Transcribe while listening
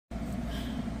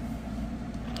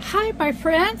Hi, my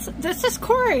friends. This is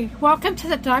Corey. Welcome to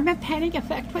the Diamond Painting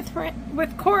Effect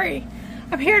with Corey.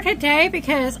 I'm here today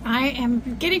because I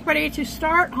am getting ready to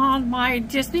start on my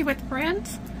Disney with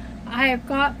Friends. I have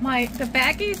got the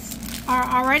baggies are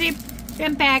already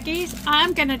in baggies.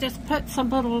 I'm going to just put some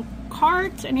little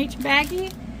cards in each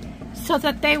baggie so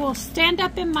that they will stand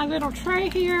up in my little tray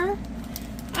here.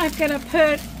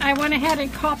 I went ahead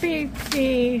and copied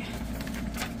the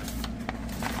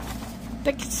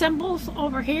symbols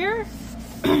over here.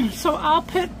 So I'll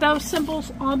put those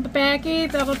symbols on the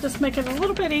baggie. That'll just make it a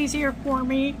little bit easier for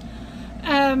me.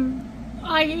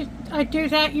 I do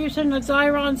that using a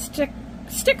Xyron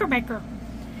sticker maker.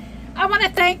 I want to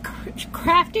thank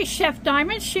Crafty Chef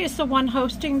Diamond. She is the one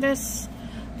hosting this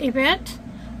event.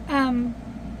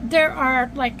 There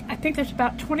are I think there's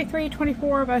about 23,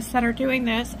 24 of us that are doing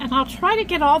this, and I'll try to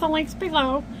get all the links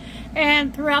below.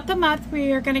 And throughout the month,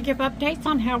 we are going to give updates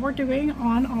on how we're doing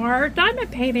on our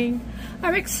diamond painting.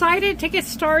 I'm excited to get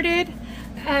started.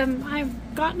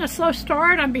 I've gotten a slow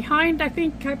start. I'm behind. I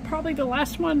think I'm probably the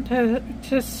last one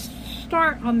to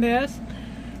start on this,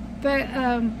 but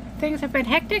things have been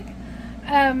hectic.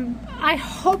 I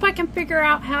hope I can figure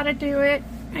out how to do it.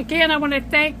 Again, I want to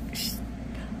thank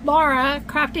Laura,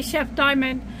 Crafty Chef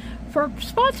Diamond, for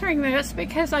sponsoring this,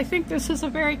 because I think this is a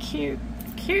very cute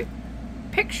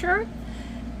picture.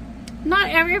 Not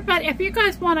everybody, if you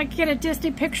guys want to get a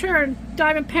Disney picture and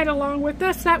diamond paint along with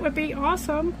this, that would be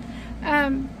awesome.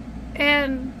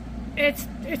 And it's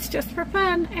just for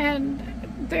fun, and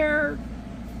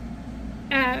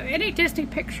any Disney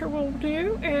picture will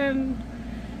do. And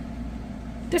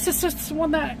this is just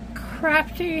one that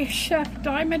Crafty Chef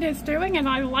Diamond is doing, and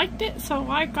I liked it, so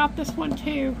I got this one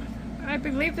too. I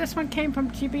believe this one came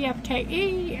from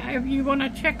GBFKE. If you want to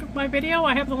check my video,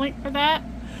 I have the link for that,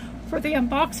 for the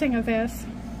unboxing of this.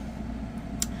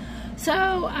 So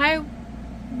I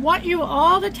want you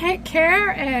all to take care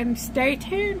and stay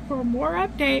tuned for more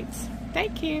updates.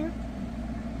 Thank you.